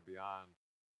think bigger beyond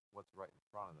what's right in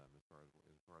front of them as far as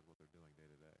what they're doing day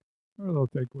to day. Or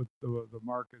they'll take what the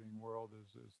marketing world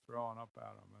is throwing up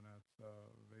at them, and that's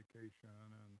vacation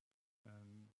and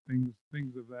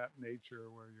things of that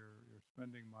nature, where you're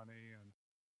spending money, and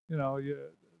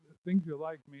things you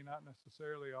like may not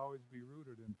necessarily always be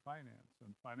rooted in finance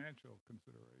and financial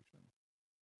considerations,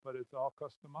 but it's all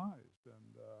customized,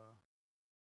 and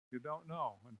you don't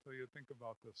know until you think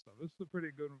about this stuff. This is a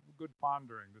pretty good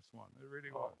pondering, this one. It really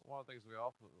was. One of the things we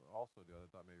also do, I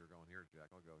thought maybe you were going here,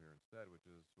 Jack, I'll go here instead, which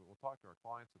is we'll talk to our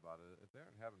clients about it. If they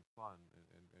aren't having fun and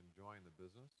enjoying the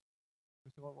business,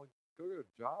 we say, well, go get a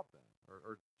job then,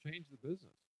 or change the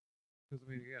business. Because,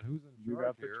 I mean, again, who's in charge? You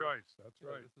got the here? Choice. That's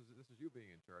right. This is you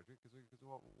being in charge. Because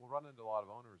we'll run into a lot of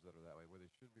owners that are that way, where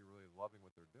they should be really loving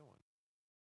what they're doing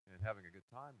and having a good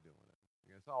time doing it.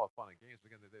 It's all fun and games,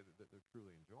 but again, they're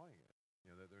truly enjoying it.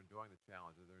 They're enjoying the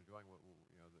challenges. They're enjoying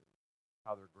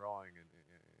how they're growing, and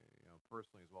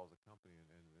personally as well as a company, and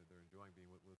they're enjoying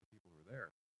being with the people who are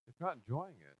there. If you're not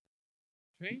enjoying it,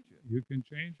 change it. You can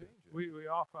change it. We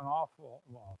often have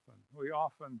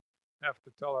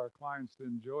to tell our clients to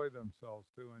enjoy themselves,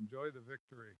 to enjoy the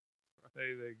victory.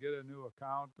 Right. They get a new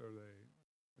account, or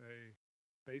they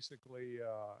basically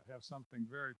have something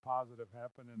very positive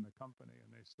happen in the company,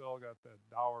 and they still got that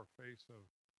dour face of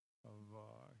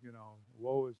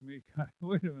woe is me kind of.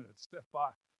 Wait a minute, step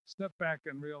back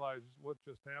and realize what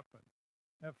just happened.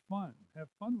 Have fun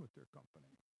with your company.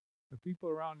 The people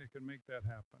around you can make that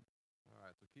happen. All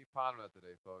right, so keep pondering that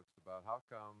today, folks, about how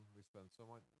come we spend so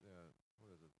much.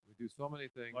 What is it? We do so many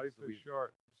things. Life is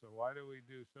short, so why do we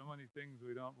do so many things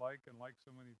we don't like and like so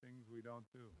many things we don't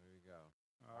do? There you go.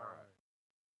 All right.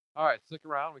 All right, stick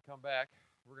around. We come back.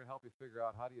 We're going to help you figure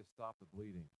out how do you stop the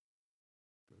bleeding.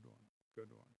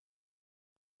 Good one.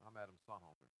 I'm Adam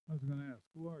Sonhalter. I was going to ask,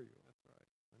 who are you? That's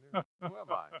right. Who am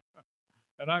I?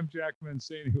 And I'm Jack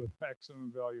Mancini with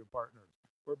Maximum Value Partners.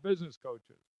 We're business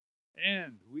coaches,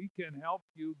 and we can help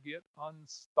you get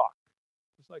unstuck,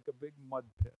 just like a big mud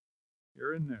pit.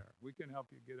 You're in there. We can help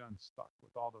you get unstuck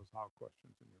with all those how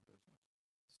questions in your business.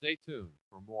 Stay tuned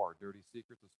for more Dirty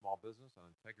Secrets of Small Business on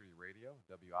Integrity Radio,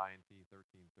 WINT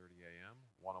 1330 AM,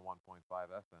 101.5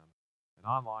 FM, and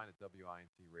online at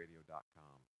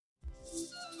wintradio.com.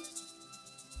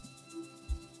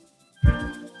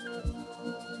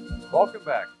 Welcome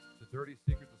back to Dirty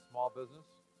Secrets of Small Business.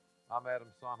 I'm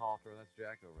Adam Sonhalter, and that's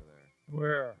Jack over there.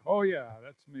 Where? Oh, yeah,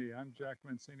 that's me. I'm Jack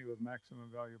Mancini with Maximum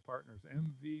Value Partners,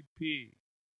 MVP.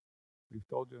 We've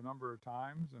told you a number of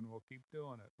times, and we'll keep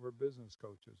doing it. We're business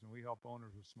coaches, and we help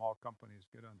owners of small companies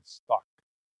get unstuck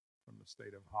from the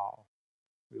state of how.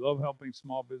 We love helping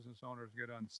small business owners get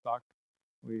unstuck.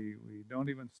 We don't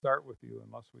even start with you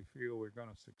unless we feel we're going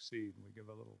to succeed, and we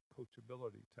give a little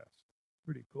coachability test.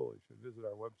 Pretty cool. You should visit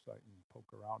our website and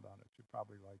poke around on it. You'd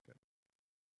probably like it.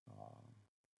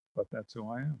 But that's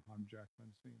who I am. I'm Jack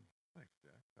Mancini. Thanks,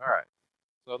 Jack. All right.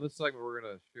 So in this segment, we're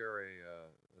going to share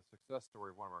a success story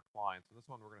of one of our clients. And this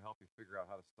one, we're going to help you figure out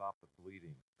how to stop the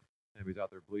bleeding. Anybody's out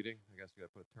there bleeding? I guess you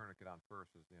got to put a tourniquet on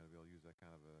first, to be able to use that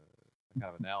kind of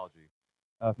analogy.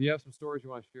 If you have some stories you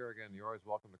want to share, again, you're always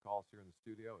welcome to call us here in the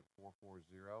studio at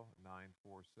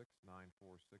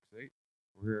 440-946-9468.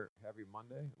 We're here every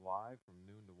Monday live from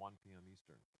noon to 1 p.m.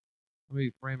 Eastern. Let me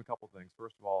frame a couple things.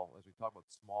 First of all, as we talk about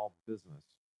small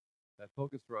business, that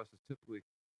focus for us is typically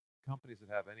companies that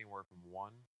have anywhere from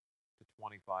 1 to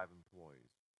 25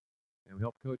 employees. And we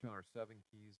help coach on our 7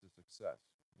 keys to success.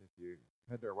 If you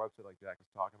head to our website, like Jack was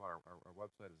talking about, our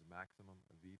website is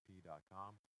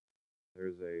MaximumVP.com.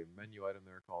 There's a menu item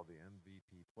there called the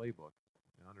MVP Playbook.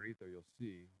 And underneath there, you'll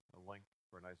see a link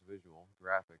for a nice visual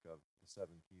graphic of the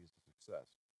 7 keys to success.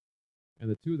 And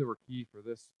the 2 that were key for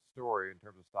this story in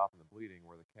terms of stopping the bleeding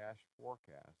were the cash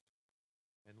forecast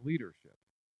and leadership.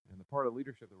 And the part of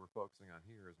leadership that we're focusing on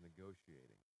here is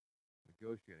negotiating.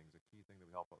 Negotiating is a key thing that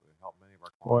we help many of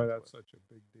our clients. Boy, that's such a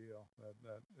big deal. That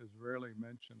is rarely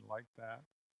mentioned like that,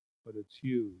 but it's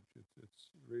huge. It's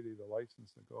really the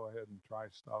license to go ahead and try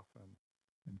stuff and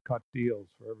cut deals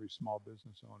for every small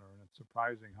business owner. And it's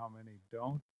surprising how many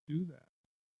don't do that.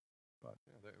 But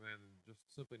just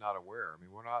simply not aware. I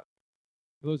mean, we're not.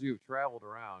 For those of you who've traveled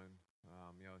around,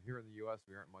 here in the U.S.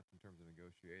 we aren't much in terms of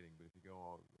negotiating. But if you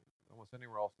go almost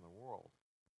anywhere else in the world,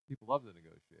 people love to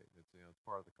negotiate. It's it's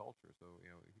part of the culture. So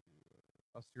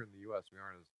us here in the U.S. we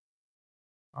aren't as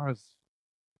I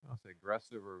don't say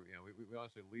aggressive, or we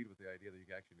honestly lead with the idea that you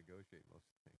can actually negotiate most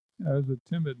things. Yeah, there's a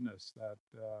timidness that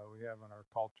we have in our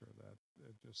culture that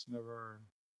it just never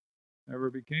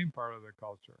became part of the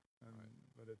culture.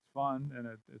 But it's fun, and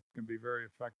it can be very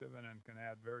effective, and it can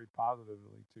add very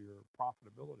positively to your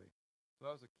profitability. So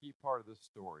that was a key part of this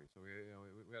story. So we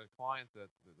had a client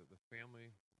that the family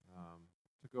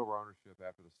took over ownership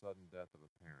after the sudden death of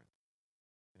a parent.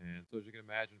 And so as you can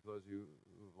imagine, for those of you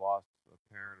who've lost a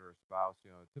parent or a spouse,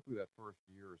 typically that first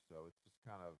year or so, it's just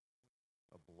kind of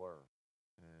a blur.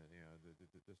 And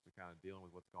just to kind of dealing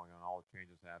with what's going on, all the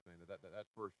changes happening. That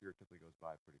first year typically goes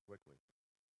by pretty quickly.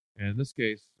 And in this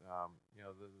case,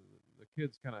 the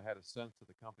kids kind of had a sense that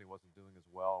the company wasn't doing as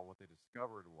well. And what they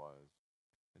discovered was,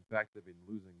 in fact, they've been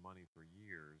losing money for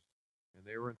years, and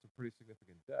they were in some pretty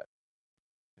significant debt.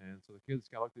 And so the kids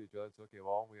kind of looked at each other and said, okay,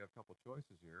 well, we have a couple of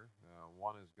choices here.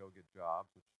 One is go get jobs,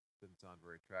 which didn't sound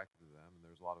very attractive to them, and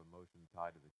there's a lot of emotion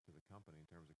tied to the company in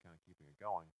terms of kind of keeping it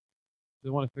going. So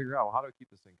they want to figure out, well, how do I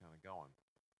keep this thing kind of going?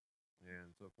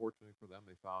 And so fortunately for them,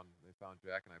 they found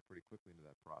Jack and I pretty quickly into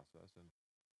that process. And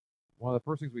one of the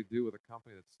first things we do with a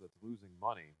company that's losing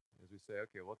money is we say,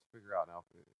 okay, well, let's figure out now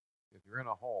if you're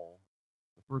in a hole,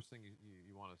 the first thing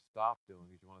you want to stop doing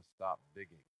is you want to stop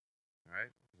digging. All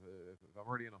right. If I'm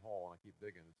already in a hole and I keep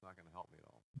digging, it's not going to help me at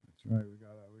all. That's right.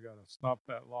 We gotta stop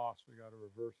that loss. We gotta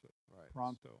reverse it. Right.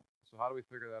 Pronto. So how do we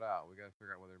figure that out? We got to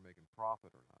figure out whether they're making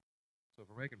profit or not. So if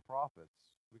we're making profits,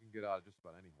 we can get out of just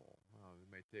about any hole.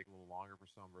 It may take a little longer for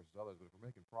some versus others, but if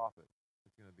we're making profit,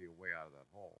 it's going to be a way out of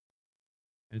that hole.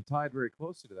 And tied very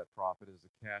closely to that profit is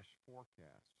the cash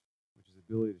forecast, which is the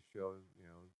ability to show,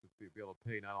 to be able to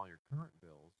pay not only your current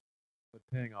bills, but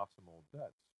paying off some old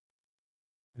debts.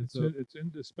 And it's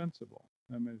indispensable.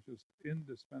 I mean, it's just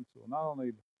indispensable. Not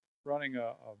only running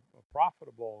a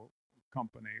profitable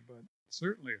company, but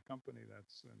certainly a company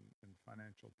that's in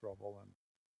financial trouble and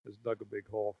has dug a big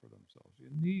hole for themselves.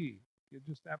 You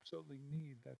just absolutely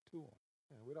need that tool.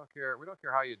 Yeah, we don't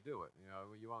care how you do it.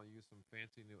 You want to use some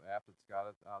fancy new app that's got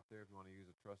it out there. If you want to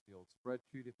use a trusty old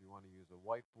spreadsheet, if you want to use a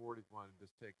whiteboard, if you want to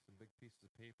just take some big pieces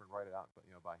of paper and write it out,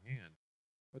 by hand.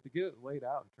 But to get it laid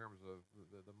out in terms of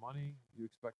the money you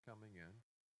expect coming in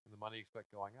and the money you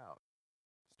expect going out.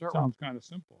 Sounds kind of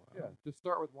simple. Yeah, just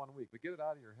start with 1 week, but get it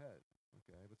out of your head.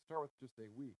 Okay, but start with just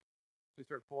a week. So you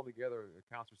start pulling together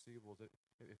accounts receivables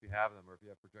if you have them, or if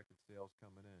you have projected sales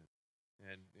coming in.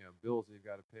 And bills that you've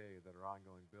got to pay that are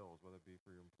ongoing bills, whether it be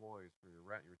for your employees, for your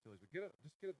rent, your utilities. But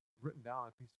just get it written down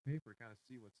on a piece of paper to kind of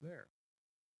see what's there.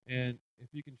 And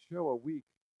if you can show a week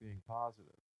being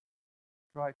positive,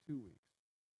 try 2 weeks,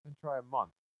 then try a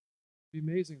month. It'd be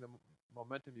amazing the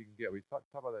momentum you can get. We talked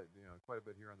about that quite a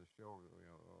bit here on the show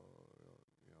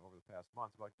over the past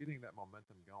months about getting that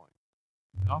momentum going.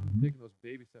 And often taking those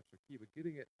baby steps are key, but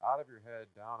getting it out of your head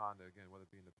down onto, again, whether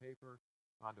it be in the paper,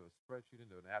 onto a spreadsheet,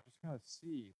 into an app, just kind of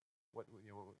see what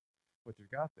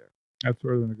you've got there. That's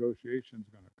where the negotiation's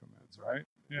going to come in, right?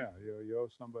 Yeah, you owe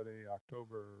somebody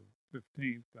October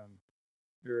 15th, and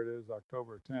here it is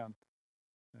October 10th,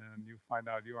 and you find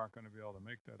out you aren't going to be able to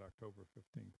make that October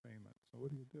 15th payment. So what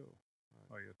do? Right.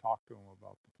 Well, you talk to them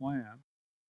about the plan,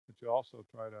 but you also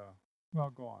try to,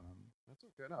 well, go on. That's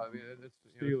okay. No, I mean it's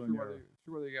Stealing true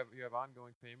whether you have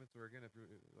ongoing payments or again if you're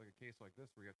like a case like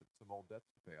this where you have some old debts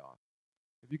to pay off.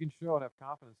 If you can show and have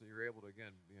confidence that you're able to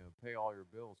again pay all your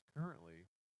bills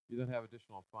currently, you then have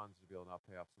additional funds to be able to now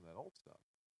pay off some of that old stuff.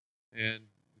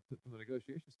 And from the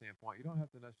negotiation standpoint, you don't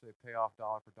have to necessarily pay off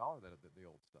dollar for dollar the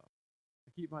old stuff.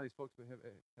 And keep in mind these folks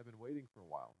have been waiting for a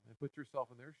while, and put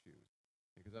yourself in their shoes,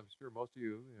 because I'm sure most of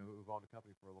you who've owned a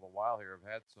company for a little while here have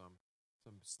had some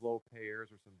slow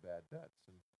payers or some bad debts.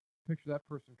 And picture that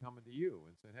person coming to you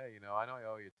and saying, "Hey, I know I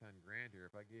owe you 10 grand here.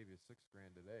 If I gave you 6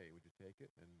 grand today, would you take it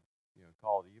and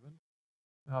call it even?"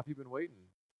 Now, if you've been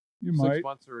waiting You 6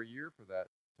 months or a year for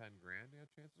that 10 grand,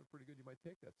 chances are pretty good you might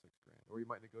take that 6 grand, or you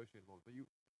might negotiate a little. But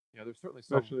there's certainly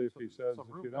especially if he says some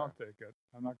if room you don't there. take it,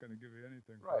 I'm not going to give you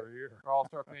anything Right. for a year. Or I'll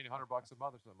start paying you $100 a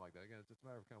month or something like that. Again, it's just a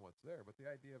matter of kind of what's there. But the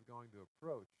idea of going to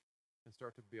approach and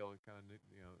start to be able to kind of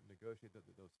negotiate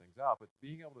those things out, but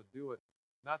being able to do it,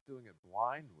 not doing it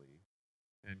blindly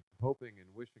and hoping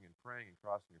and wishing and praying and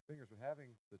crossing your fingers, but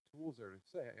having the tools there to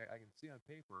say, I can see on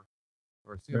paper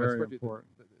or see on my Very spreadsheet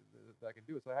important. that I can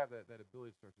do it. So I have that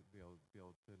ability to start to be able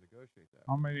to negotiate that.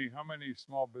 How many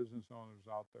small business owners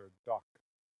out there duck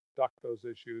those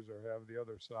issues, or have the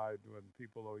other side when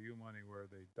people owe you money where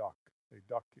they duck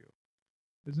you?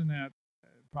 Isn't that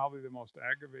probably the most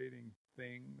aggravating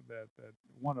thing that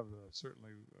one of the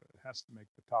certainly has to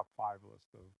make the top 5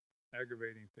 list of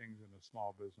aggravating things in a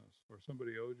small business, where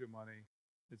somebody owes you money,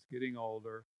 it's getting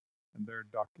older, and they're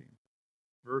ducking,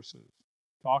 versus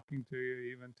talking to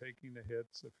you, even taking the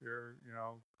hits if you're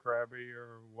crabby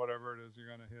or whatever it is you're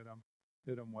going to hit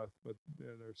them with, but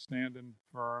they're standing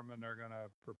firm and they're going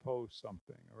to propose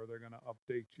something, or they're going to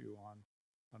update you on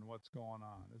what's going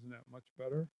on. Isn't that much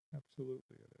better?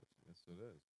 Absolutely it is. Yes, it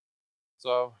is.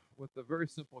 So with the very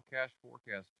simple cash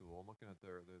forecast tool, looking at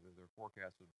their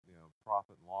forecasted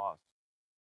profit and loss,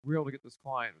 we were able to get this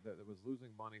client that was losing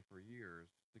money for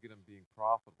years to get them being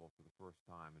profitable for the first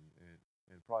time in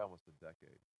probably almost a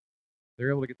decade.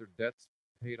 They're able to get their debts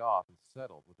paid off and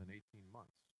settled within 18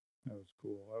 months. That was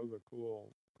cool. That was a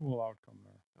cool outcome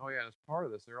there. Oh yeah, and as part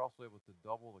of this, they're also able to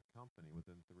double the company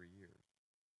within 3 years.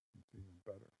 It's even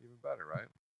better. Even better, right?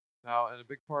 Now, and a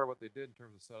big part of what they did in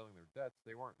terms of settling their debts,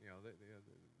 they weren't,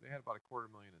 they had about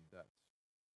 $250,000 in debts.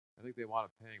 I think they wound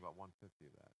up paying about 150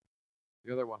 of that. The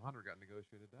other 100 got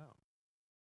negotiated down.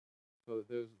 So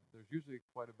there's usually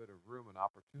quite a bit of room and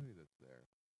opportunity that's there,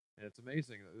 and it's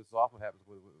amazing that this often happens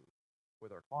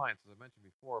with our clients. As I mentioned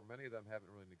before, many of them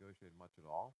haven't really negotiated much at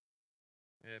all,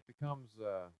 and it becomes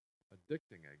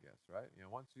addicting, I guess, right?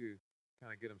 Once you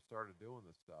kind of get them started doing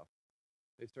this stuff,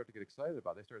 they start to get excited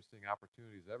about it. They start seeing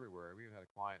opportunities everywhere. We even had a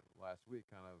client last week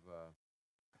he was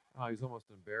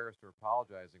almost embarrassed or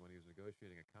apologizing when he was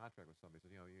negotiating a contract with somebody. He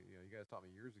said, you guys taught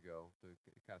me years ago to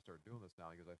kind of start doing this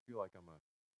now, because I feel like I'm a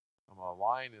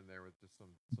line in there with just some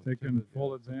taking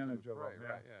full advantage of it.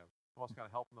 Right, yeah. Almost kind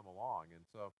of helping them along. And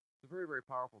so it's a very, very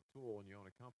powerful tool when you own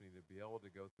a company to be able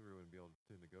to go through and be able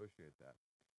to negotiate that.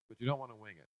 But you don't want to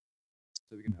wing it.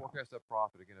 So you can forecast that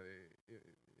profit. Again,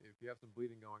 if you have some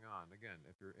bleeding going on, again,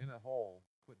 if you're in a hole,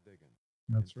 quit digging.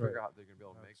 That's right. Figure out they're going to be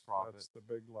able to make profit. That's the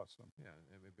big lesson. Yeah,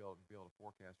 and be able to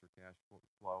forecast your cash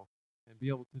flow and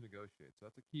be able to negotiate. So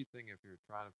that's a key thing if you're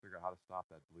trying to figure out how to stop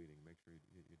that bleeding. Make sure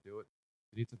you do it.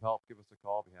 If you need some help, give us a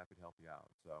call. I'll be happy to help you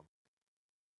out. So,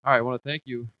 all right, I want to thank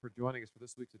you for joining us for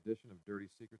this week's edition of Dirty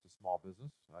Secrets of Small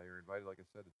Business. You're invited, like I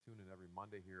said, to tune in every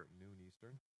Monday here at noon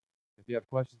Eastern. If you have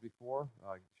questions before,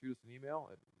 shoot us an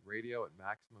email at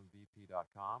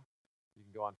radio@MaximumVP.com. You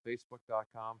can go on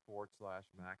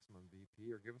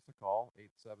Facebook.com/MaximumVP or give us a call,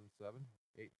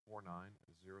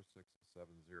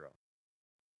 877-849-0670.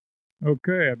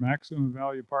 Okay, at Maximum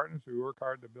Value Partners, we work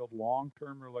hard to build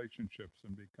long-term relationships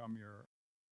and become your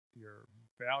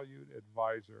valued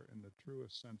advisor in the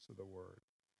truest sense of the word.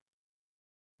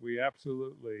 We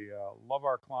absolutely love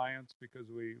our clients because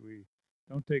we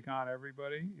don't take on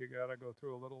everybody. You got to go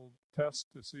through a little test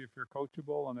to see if you're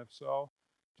coachable, and if so,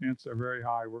 chances are very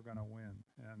high we're going to win.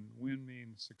 And win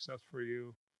means success for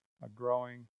you, a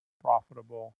growing,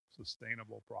 profitable,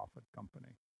 sustainable profit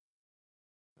company.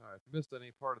 All right, if you missed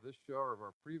any part of this show or of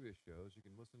our previous shows, you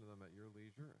can listen to them at your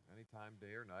leisure, anytime,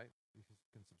 day or night. You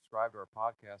can subscribe to our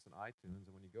podcast on iTunes,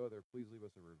 and when you go there, please leave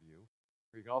us a review.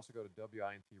 Or you can also go to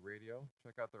WINT Radio,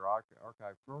 check out their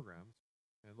archive programs,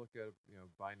 and look at it,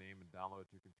 by name and download it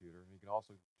to your computer. And you can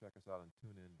also check us out on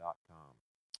TuneIn.com.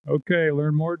 Okay,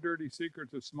 learn more dirty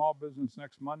secrets of small business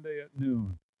next Monday at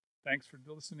noon. Thanks for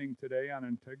listening today on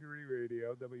Integrity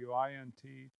Radio,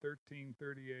 WINT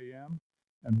 1330 AM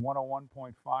and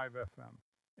 101.5 FM,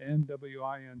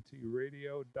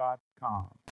 NWINTradio.com.